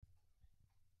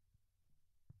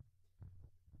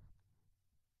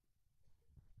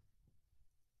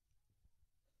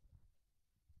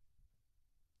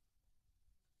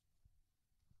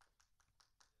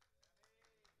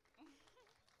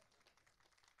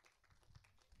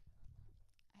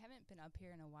haven't been up here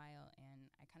in a while,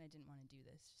 and I kind of didn't want to do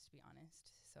this, just to be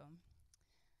honest. So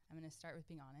I'm going to start with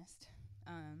being honest.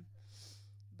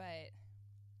 But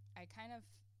I kind of,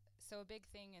 so a big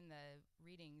thing in the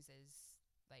readings is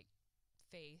like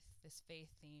faith. This faith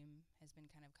theme has been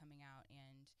kind of coming out,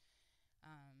 and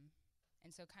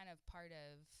so kind of part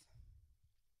of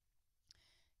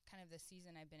the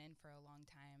season I've been in for a long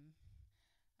time.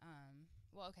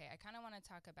 I kind of want to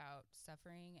talk about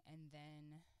suffering, and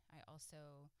then I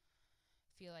also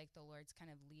feel like the Lord's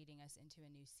kind of leading us into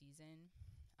a new season.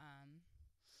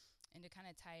 And to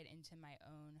kind of tie it into my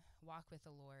own walk with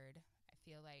the Lord, I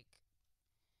feel like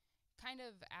kind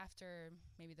of after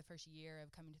maybe the first year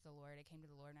of coming to the Lord, I came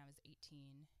to the Lord when I was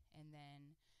 18. And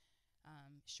then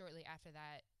shortly after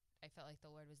that, I felt like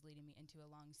the Lord was leading me into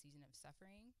a long season of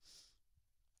suffering.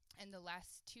 And the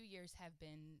last 2 years have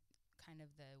been kind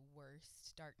of the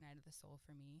worst dark night of the soul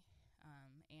for me.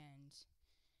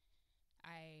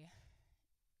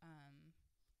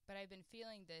 But I've been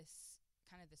feeling this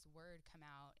word come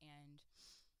out, and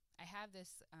I have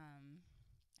this,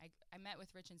 I met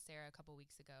with Rich and Sarah a couple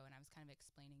weeks ago, and I was kind of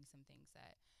explaining some things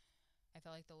that I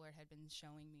felt like the Lord had been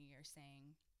showing me or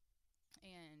saying,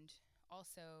 and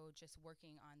also just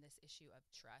working on this issue of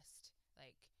trust.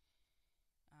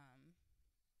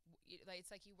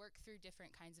 It's like you work through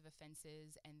different kinds of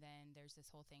offenses, and then there's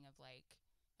this whole thing of like,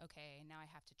 okay, now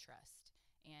I have to trust,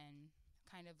 and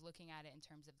kind of looking at it in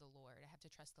terms of the Lord. I have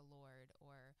to trust the Lord,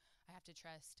 or I have to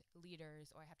trust leaders,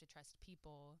 or I have to trust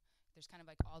people. There's kind of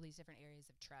like all these different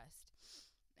areas of trust.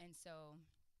 And so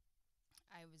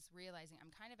I was realizing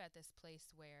I'm kind of at this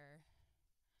place where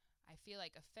I feel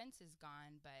like offense is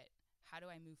gone, but how do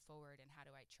I move forward, and how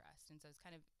do I trust? And so it's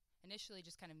kind of initially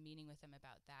just kind of meeting with him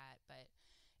about that, but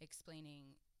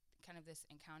explaining kind of this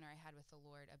encounter I had with the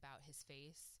Lord about his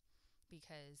face,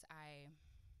 because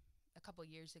a couple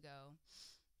years ago,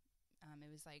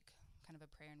 it was like kind of a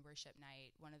prayer and worship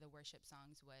night. One of the worship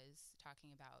songs was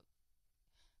talking about,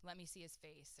 let me see his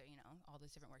face, or, all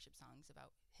those different worship songs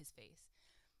about his face.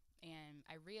 And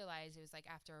I realized it was like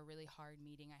after a really hard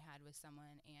meeting I had with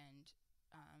someone, and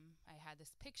I had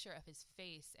this picture of his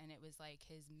face, and it was like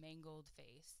his mangled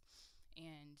face.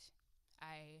 And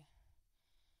I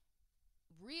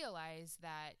realized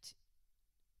that,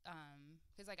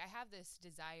 because like I have this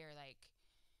desire, like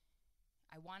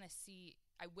I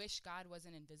wish God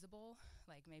wasn't invisible.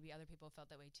 Like maybe other people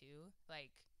felt that way too.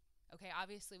 Like, okay,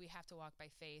 obviously we have to walk by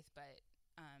faith, but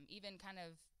even kind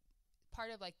of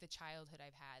part of like the childhood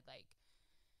I've had, like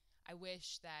I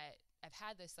wish that I've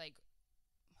had this like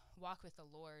walk with the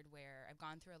Lord where I've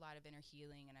gone through a lot of inner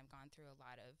healing, and I've gone through a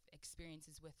lot of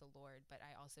experiences with the Lord, but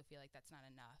I also feel like that's not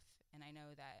enough. And I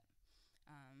know that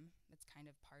that's kind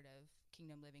of part of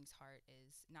Kingdom Living's heart,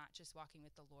 is not just walking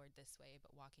with the Lord this way,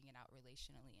 but walking it out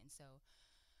relationally. And so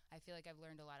I feel like I've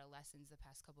learned a lot of lessons the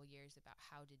past couple years about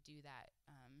how to do that,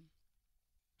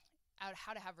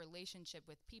 how to have relationship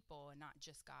with people and not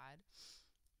just God.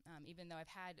 Even though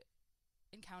I've had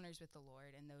encounters with the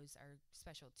Lord, and those are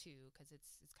special too, because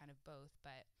it's kind of both.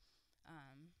 But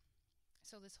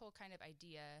so this whole kind of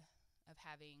idea of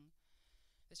having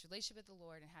this relationship with the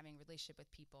Lord and having relationship with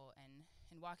people, and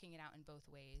walking it out in both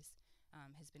ways,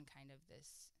 has been kind of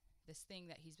this thing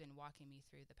that he's been walking me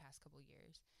through the past couple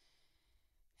years.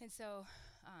 And so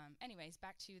anyways,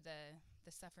 back to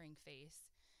the suffering face.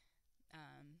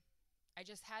 I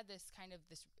just had this kind of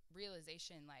this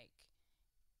realization, like,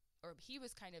 or he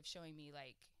was kind of showing me,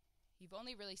 like, you've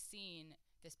only really seen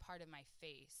this part of my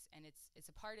face, and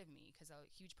it's a part of me, because a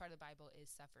huge part of the Bible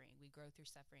is suffering. We grow through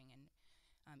suffering, and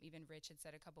even Rich had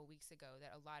said a couple weeks ago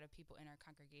that a lot of people in our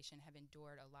congregation have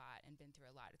endured a lot and been through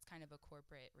a lot. It's kind of a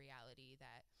corporate reality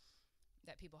that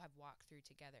people have walked through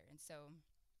together. And so,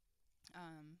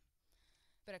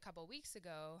 but a couple weeks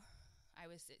ago, I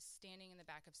was standing in the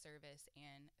back of service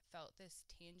and felt this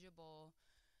tangible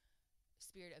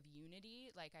spirit of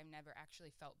unity like I've never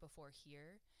actually felt before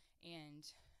here. And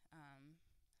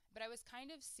but I was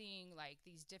kind of seeing like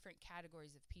these different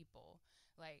categories of people,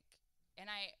 like,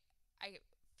 and I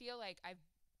feel like I've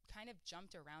kind of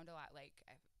jumped around a lot. Like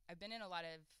I've been in a lot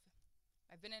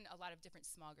of different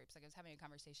small groups. Like I was having a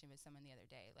conversation with someone the other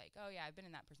day, like, oh yeah, I've been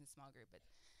in that person's small group, but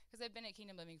because I've been at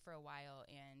Kingdom Living for a while,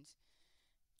 and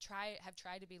have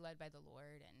tried to be led by the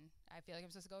Lord, and I feel like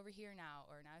I'm supposed to go over here now,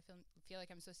 or now I feel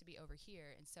like I'm supposed to be over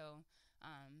here. And so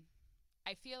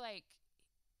I feel like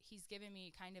he's given me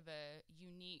kind of a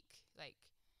unique, like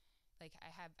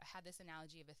I had this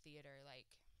analogy of a theater. Like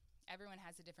everyone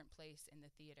has a different place in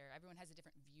the theater, everyone has a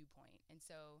different viewpoint. And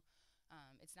so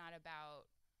it's not about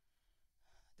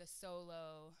the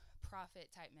solo prophet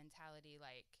type mentality,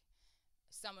 like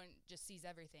someone just sees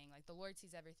everything, like the Lord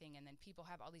sees everything, and then people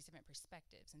have all these different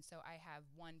perspectives, and so I have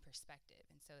one perspective.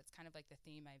 And so it's kind of like the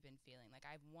theme I've been feeling, like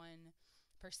I have one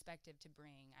perspective to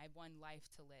bring, I have one life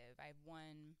to live, I have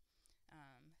one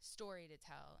story to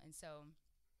tell. And so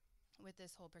with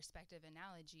this whole perspective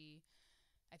analogy,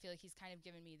 I feel like he's kind of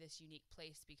given me this unique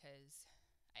place, because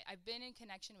I've been in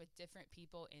connection with different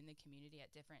people in the community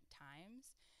at different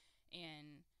times,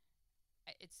 and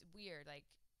it's weird. Like,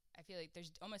 I feel like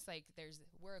there's almost like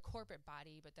we're a corporate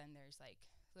body, but then there's like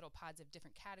little pods of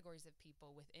different categories of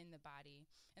people within the body.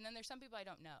 And then there's some people I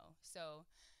don't know. So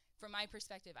from my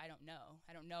perspective, I don't know.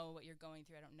 I don't know what you're going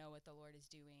through. I don't know what the Lord is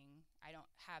doing. I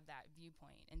don't have that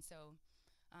viewpoint. And so,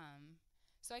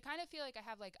 so I kind of feel like I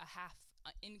have like a half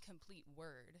incomplete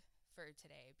word for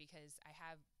today, because I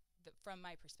have from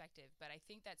my perspective, but I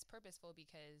think that's purposeful,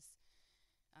 because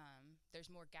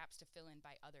there's more gaps to fill in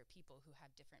by other people who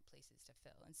have different places to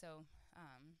fill. And so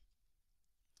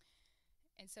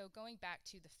going back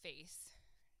to the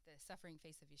suffering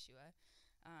face of Yeshua,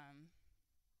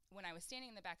 when I was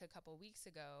standing in the back a couple weeks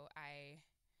ago, I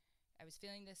was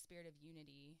feeling this spirit of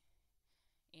unity,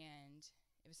 and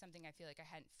it was something I feel like I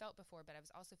hadn't felt before, but I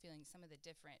was also feeling some of the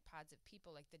different pods of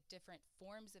people, like the different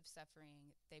forms of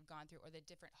suffering they've gone through, or the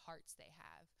different hearts they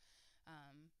have.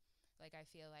 Like, I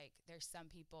feel like there's some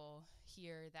people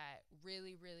here that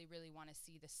really, really, really want to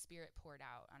see the Spirit poured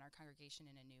out on our congregation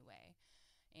in a new way.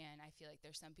 And I feel like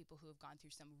there's some people who have gone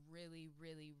through some really,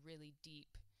 really, really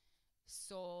deep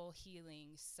soul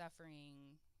healing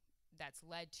suffering that's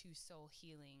led to soul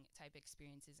healing type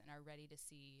experiences, and are ready to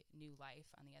see new life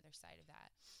on the other side of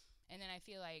that. And then I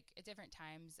feel like at different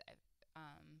times I've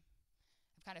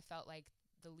kind of felt like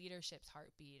the leadership's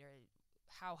heartbeat, or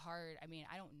how hard, I mean,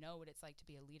 I don't know what it's like to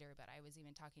be a leader, but I was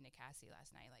even talking to Cassie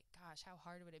last night, like, gosh, how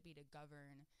hard would it be to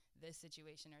govern this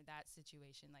situation or that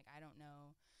situation? Like, I don't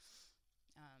know.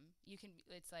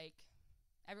 It's like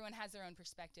everyone has their own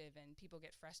perspective, and people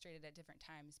get frustrated at different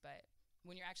times, but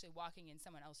when you're actually walking in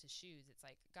someone else's shoes, it's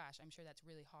like, gosh, I'm sure that's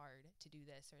really hard to do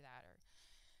this or that.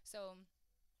 So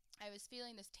I was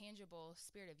feeling this tangible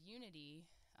spirit of unity,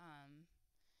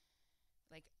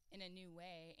 like in a new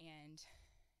way, and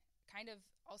kind of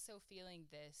also feeling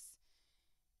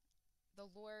the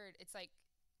Lord, it's like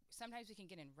sometimes we can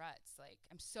get in ruts, like,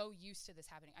 I'm so used to this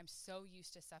happening, I'm so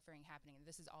used to suffering happening, and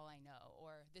this is all I know,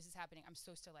 or this is happening, I'm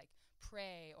supposed to like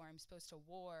pray, or I'm supposed to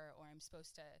war, or I'm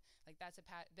supposed to, like, that's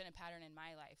been a pattern in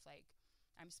my life, like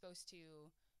I'm supposed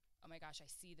to, oh my gosh, I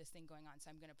see this thing going on,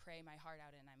 so I'm going to pray my heart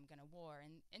out and I'm going to war.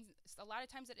 And a lot of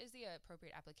times it is the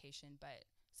appropriate application, but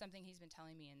something he's been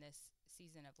telling me in this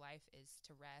season of life is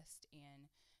to rest and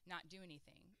not do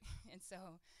anything. And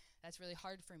so that's really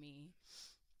hard for me.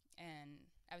 And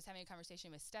I was having a conversation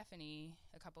with Stephanie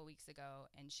a couple weeks ago,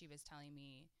 and she was telling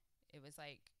me, it was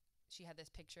like she had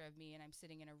this picture of me, and I'm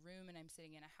sitting in a room, and I'm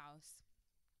sitting in a house,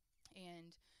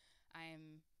 and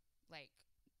I'm like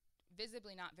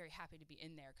visibly not very happy to be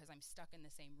in there, because I'm stuck in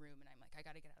the same room, and I'm like, I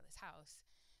got to get out of this house.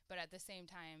 But at the same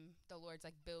time, the Lord's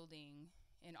like building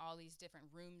in all these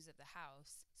different rooms of the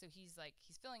house. So he's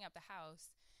filling up the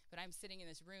house, but I'm sitting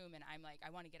in this room, and I'm like,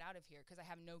 I want to get out of here, because I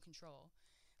have no control.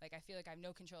 Like, I feel like I have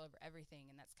no control over everything,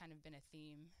 and that's kind of been a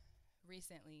theme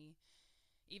recently.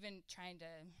 Even trying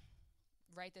to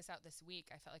write this out this week,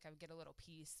 I felt like I would get a little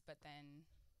peace, but then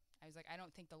I was like, I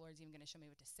don't think the Lord's even going to show me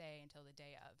what to say until the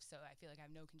day of, so I feel like I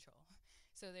have no control.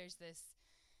 So there's this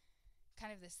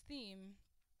kind of this theme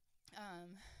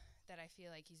that I feel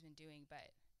like he's been doing,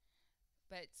 but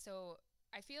so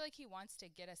I feel like he wants to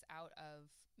get us out of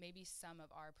maybe some of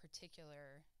our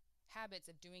particular habits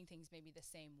of doing things maybe the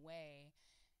same way,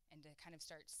 and to kind of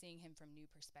start seeing him from new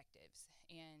perspectives.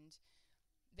 And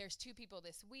there's two people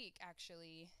this week,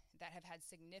 actually, that have had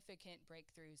significant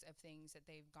breakthroughs of things that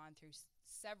they've gone through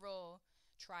several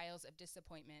trials of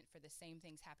disappointment for the same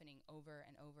things happening over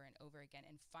and over and over again,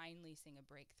 and finally seeing a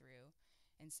breakthrough.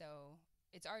 And so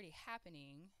it's already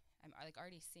happening. I'm like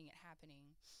already seeing it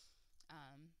happening.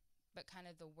 But kind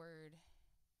of the word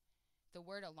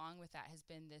along with that has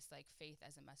been this like faith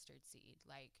as a mustard seed.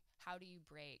 Like, how do you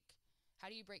break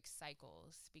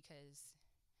cycles? Because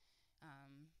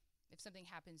if something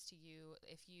happens to you,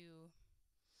 if you,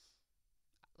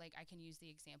 like, I can use the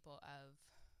example of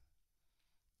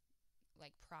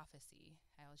like prophecy.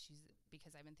 I'll use it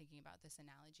because I've been thinking about this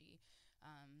analogy.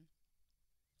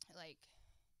 Like,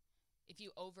 if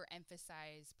you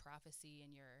overemphasize prophecy,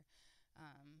 and you're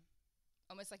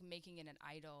almost like making it an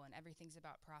idol, and everything's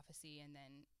about prophecy, and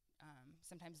then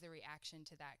sometimes the reaction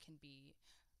to that can be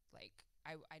like,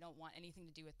 I don't want anything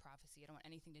to do with prophecy, I don't want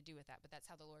anything to do with that, but that's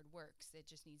how the Lord works. It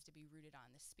just needs to be rooted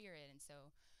on the Spirit. And so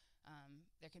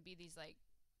there can be these like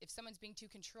if someone's being too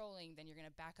controlling, then you're going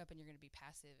to back up and you're going to be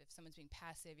passive. If someone's being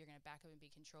passive, you're going to back up and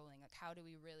be controlling. Like, how do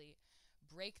we really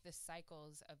break the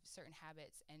cycles of certain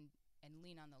habits and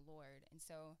lean on the Lord? And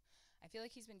so I feel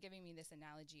like he's been giving me this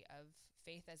analogy of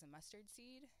faith as a mustard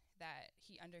seed, that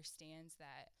he understands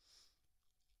that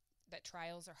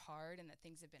trials are hard and that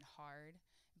things have been hard,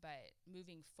 but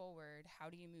moving forward,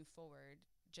 how do you move forward?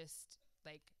 Just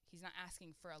like, he's not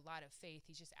asking for a lot of faith.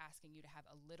 He's just asking you to have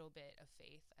a little bit of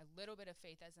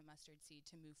faith as a mustard seed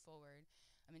to move forward,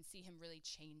 and see him really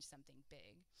change something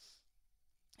big.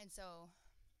 And so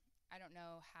I don't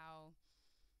know how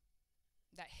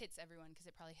that hits everyone, because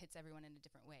it probably hits everyone in a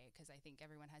different way, because I think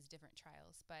everyone has different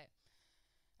trials. But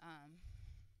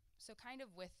so kind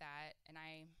of with that, and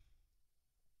I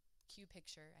cue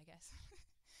picture, I guess.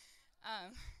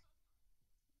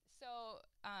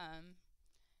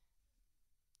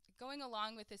 Going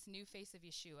along with this new face of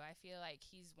Yeshua, I feel like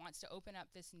he wants to open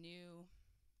up this new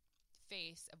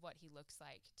face of what he looks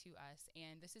like to us.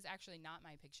 And this is actually not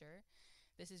my picture.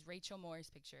 This is Rachel Moore's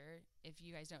picture. If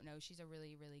you guys don't know, she's a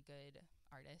really, really good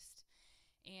artist.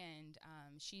 And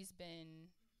she's been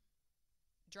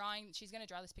drawing, she's going to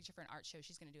draw this picture for an art show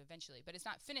she's going to do eventually, but it's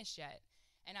not finished yet.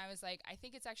 And I was like, I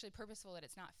think it's actually purposeful that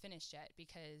it's not finished yet,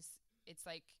 because it's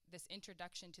like this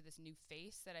introduction to this new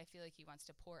face that I feel like he wants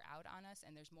to pour out on us,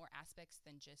 and there's more aspects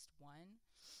than just one.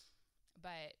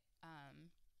 But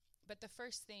the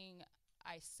first thing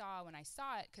I saw when I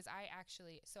saw it, because I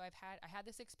had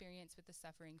this experience with the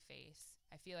suffering face.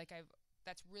 I feel like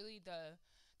that's really the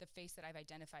face that I've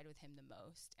identified with him the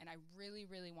most, and I really,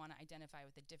 really want to identify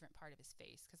with a different part of his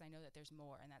face, because I know that there's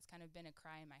more, and that's kind of been a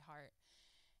cry in my heart.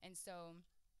 And so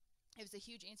it was a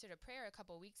huge answer to prayer a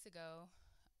couple weeks ago.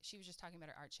 She was just talking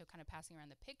about her art show, kind of passing around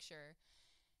the picture.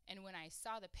 And when I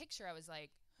saw the picture, I was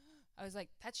like,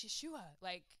 that's Yeshua.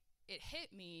 Like, it hit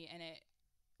me, and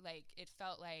it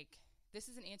felt like this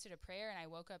is an answer to prayer. And I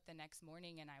woke up the next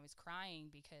morning and I was crying,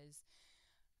 because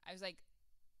I was like,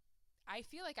 I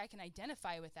feel like I can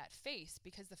identify with that face,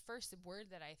 because the first word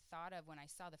that I thought of when I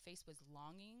saw the face was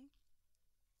longing.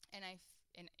 And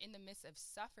in the midst of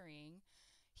suffering,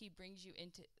 he brings you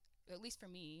into, at least for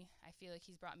me, I feel like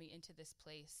he's brought me into this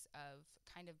place of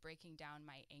kind of breaking down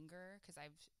my anger, because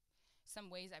some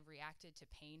ways I've reacted to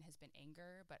pain has been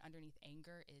anger, but underneath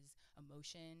anger is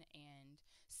emotion and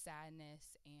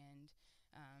sadness and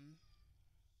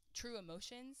true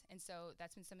emotions. And so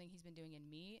that's been something he's been doing in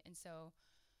me. And so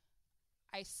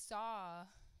I saw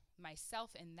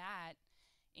myself in that,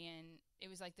 and it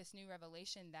was like this new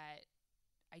revelation that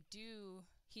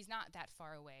he's not that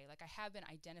far away. Like, I have been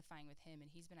identifying with him, and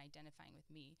he's been identifying with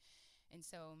me. And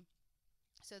so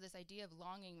this idea of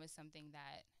longing was something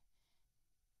that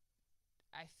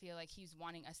I feel like he's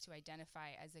wanting us to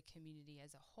identify as a community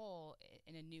as a whole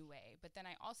in a new way. But then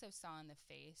I also saw in the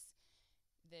face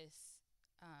this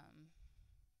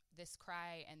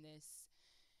cry and this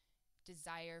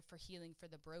desire for healing for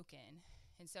the broken.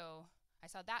 And so I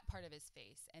saw that part of his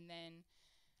face. And then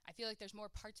I feel like there's more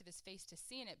parts of his face to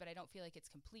see in it, but I don't feel like it's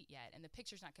complete yet. And the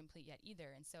picture's not complete yet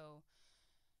either. And so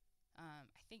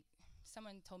I think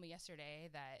someone told me yesterday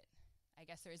that I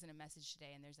guess there isn't a message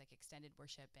today, and there's like extended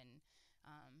worship.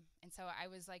 And so I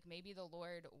was like, maybe the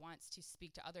Lord wants to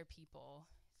speak to other people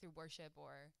through worship,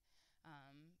 or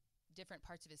different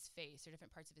parts of his face, or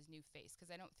different parts of his new face.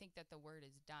 Because I don't think that the word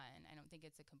is done. I don't think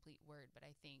it's a complete word, but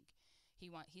I think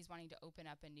he's wanting to open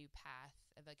up a new path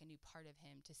of like a new part of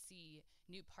him, to see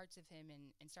new parts of him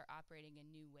and start operating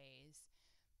in new ways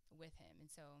with him. And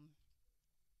so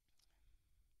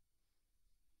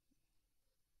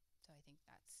I think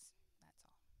that's all.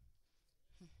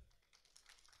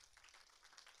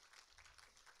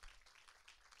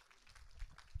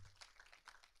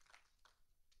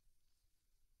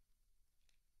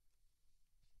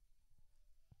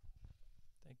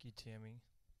 Thank you, Tami.